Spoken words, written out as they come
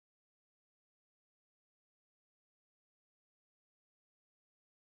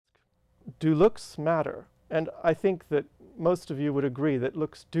do looks matter? And I think that most of you would agree that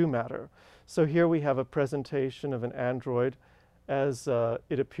looks do matter. So here we have a presentation of an android as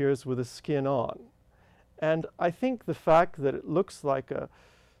it appears with the skin on. And I think the fact that it looks like a,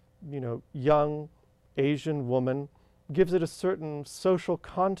 young Asian woman gives it a certain social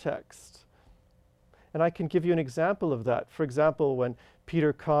context. And I can give you an example of that. For example, when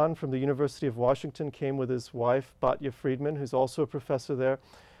Peter Kahn from the University of Washington came with his wife, Batya Friedman, who's also a professor there,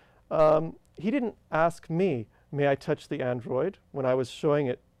 he didn't ask me, may I touch the android? When I was showing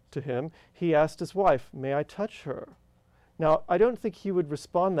it to him, he asked his wife, may I touch her? Now, I don't think he would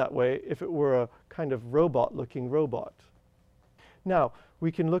respond that way if it were a kind of robot-looking robot. Now,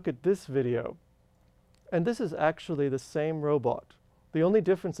 we can look at this video, and this is actually the same robot. The only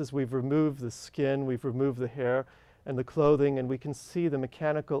difference is we've removed the skin, we've removed the hair and the clothing, and we can see the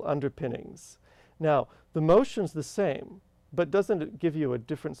mechanical underpinnings. Now, the motion's the same, but doesn't it give you a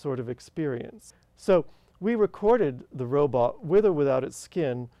different sort of experience? So we recorded the robot with or without its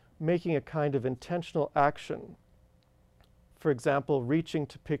skin making a kind of intentional action. For example, reaching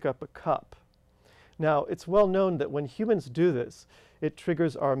to pick up a cup. Now, it's well known that when humans do this, it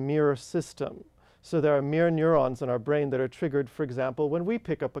triggers our mirror system. So there are mirror neurons in our brain that are triggered, for example, when we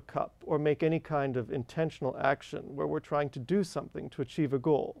pick up a cup or make any kind of intentional action where we're trying to do something to achieve a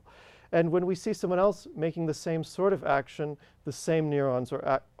goal. And when we see someone else making the same sort of action, the same neurons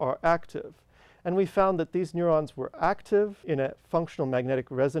are active. And we found that these neurons were active in a functional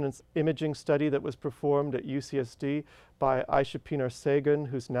magnetic resonance imaging study that was performed at UCSD by Aisha Pinar-Sagan,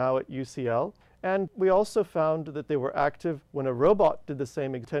 who's now at UCL. And we also found that they were active when a robot did the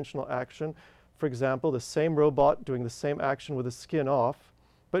same intentional action. For example, the same robot doing the same action with the skin off,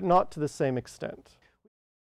 but not to the same extent.